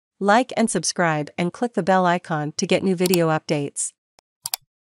Like and subscribe and click the bell icon to get new video updates.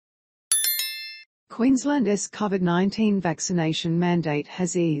 Queensland's COVID-19 vaccination mandate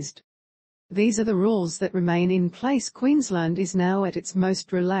has eased. These are the rules that remain in place. Queensland is now at its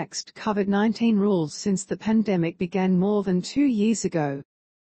most relaxed COVID-19 rules since the pandemic began more than 2 years ago.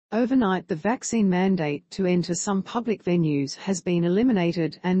 Overnight, the vaccine mandate to enter some public venues has been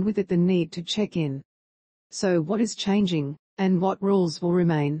eliminated, and with it the need to check in. So what is changing, and what rules will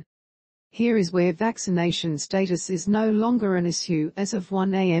remain? Here is where vaccination status is no longer an issue. As of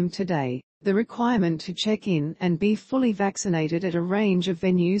 1 a.m. today, the requirement to check in and be fully vaccinated at a range of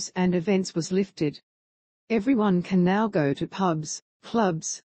venues and events was lifted. Everyone can now go to pubs,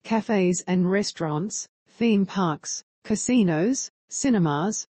 clubs, cafes and restaurants, theme parks, casinos,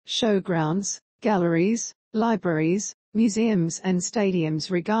 cinemas, showgrounds, galleries, libraries, museums and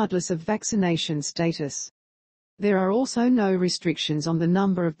stadiums regardless of vaccination status. There are also no restrictions on the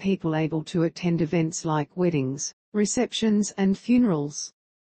number of people able to attend events like weddings, receptions and funerals.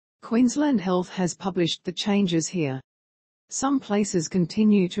 Queensland Health has published the changes here. Some places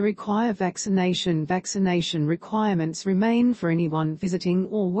continue to require vaccination. Vaccination requirements remain for anyone visiting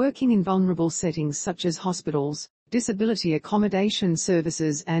or working in vulnerable settings such as hospitals, disability accommodation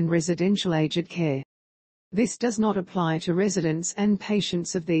services and residential aged care. This does not apply to residents and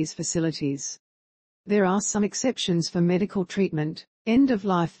patients of these facilities. There are some exceptions for medical treatment,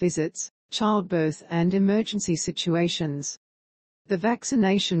 end-of-life visits, childbirth and emergency situations. The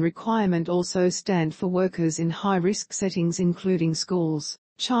vaccination requirement also stands for workers in high-risk settings including schools,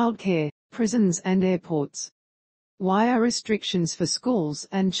 childcare, prisons and airports. Why are restrictions for schools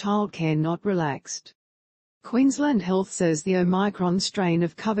and childcare not relaxed? Queensland Health says the Omicron strain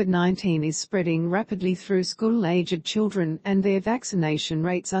of COVID-19 is spreading rapidly through school-aged children and their vaccination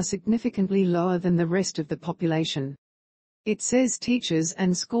rates are significantly lower than the rest of the population. It says teachers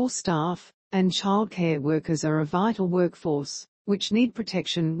and school staff and childcare workers are a vital workforce, which need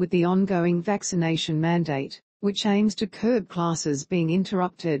protection with the ongoing vaccination mandate, which aims to curb classes being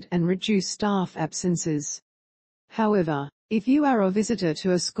interrupted and reduce staff absences. However, if you are a visitor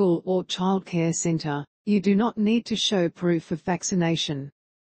to a school or childcare centre, you do not need to show proof of vaccination.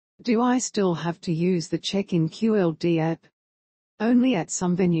 Do I still have to use the Check In Qld app? Only at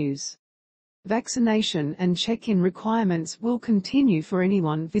some venues. Vaccination and check-in requirements will continue for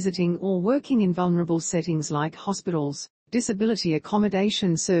anyone visiting or working in vulnerable settings like hospitals, disability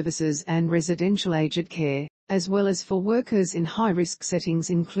accommodation services and residential aged care, as well as for workers in high-risk settings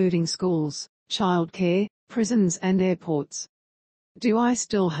including schools, childcare, prisons and airports. Do I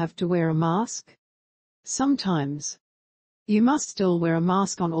still have to wear a mask? Sometimes. You must still wear a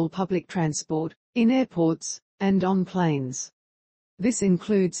mask on all public transport, in airports, and on planes. This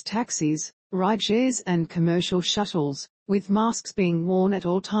includes taxis, rideshares and commercial shuttles, with masks being worn at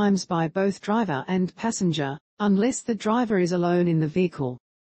all times by both driver and passenger, unless the driver is alone in the vehicle.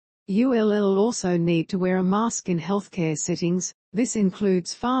 You'll also need to wear a mask in healthcare settings. This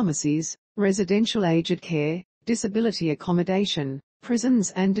includes pharmacies, residential aged care, disability accommodation,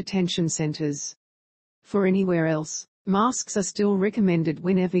 prisons and detention centres. For anywhere else, masks are still recommended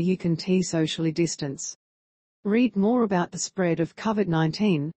whenever you can socially distance. Read more about the spread of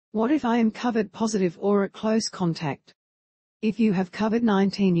COVID-19. What if I am COVID positive or a close contact? If you have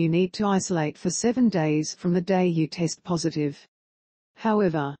COVID-19, you need to isolate for 7 days from the day you test positive.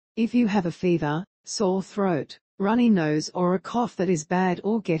 However, if you have a fever, sore throat, runny nose or a cough that is bad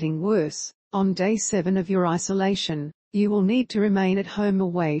or getting worse, on day 7 of your isolation, you will need to remain at home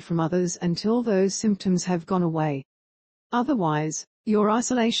away from others until those symptoms have gone away. Otherwise, your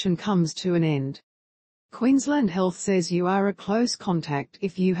isolation comes to an end. Queensland Health says you are a close contact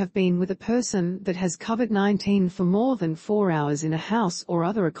if you have been with a person that has COVID-19 for more than 4 hours in a house or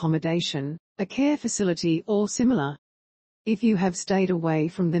other accommodation, a care facility or similar. If you have stayed away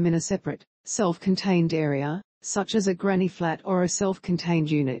from them in a separate, self-contained area, such as a granny flat or a self-contained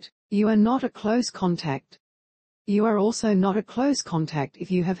unit, you are not a close contact. You are also not a close contact if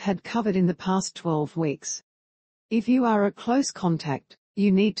you have had COVID in the past 12 weeks. If you are a close contact,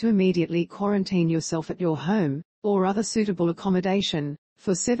 you need to immediately quarantine yourself at your home, or other suitable accommodation,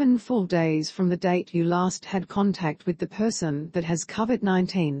 for 7 full days from the date you last had contact with the person that has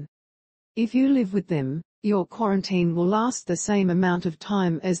COVID-19. If you live with them, your quarantine will last the same amount of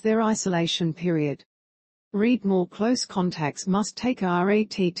time as their isolation period. Read more. Close contacts must take a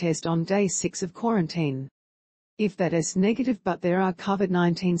RAT test on day 6 of quarantine. If that is negative but there are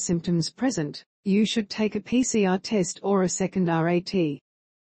COVID-19 symptoms present, you should take a PCR test or a second RAT.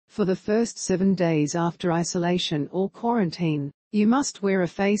 For the first 7 days after isolation or quarantine, you must wear a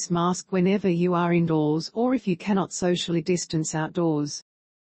face mask whenever you are indoors or if you cannot socially distance outdoors.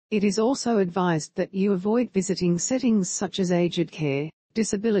 It is also advised that you avoid visiting settings such as aged care,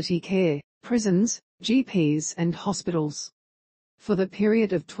 disability care, prisons, GPs and hospitals. For the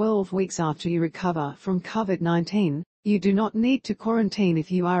period of 12 weeks after you recover from COVID-19, you do not need to quarantine if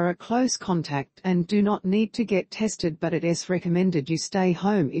you are a close contact and do not need to get tested, but it is recommended you stay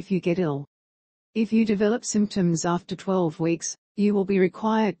home if you get ill. If you develop symptoms after 12 weeks, you will be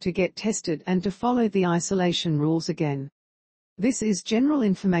required to get tested and to follow the isolation rules again. This is general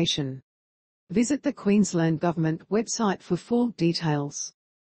information. Visit the Queensland Government website for full details.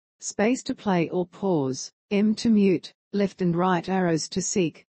 Space to play or pause, M to mute, left and right arrows to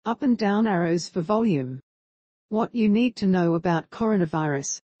seek, up and down arrows for volume. What you need to know about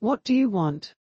coronavirus. What do you want?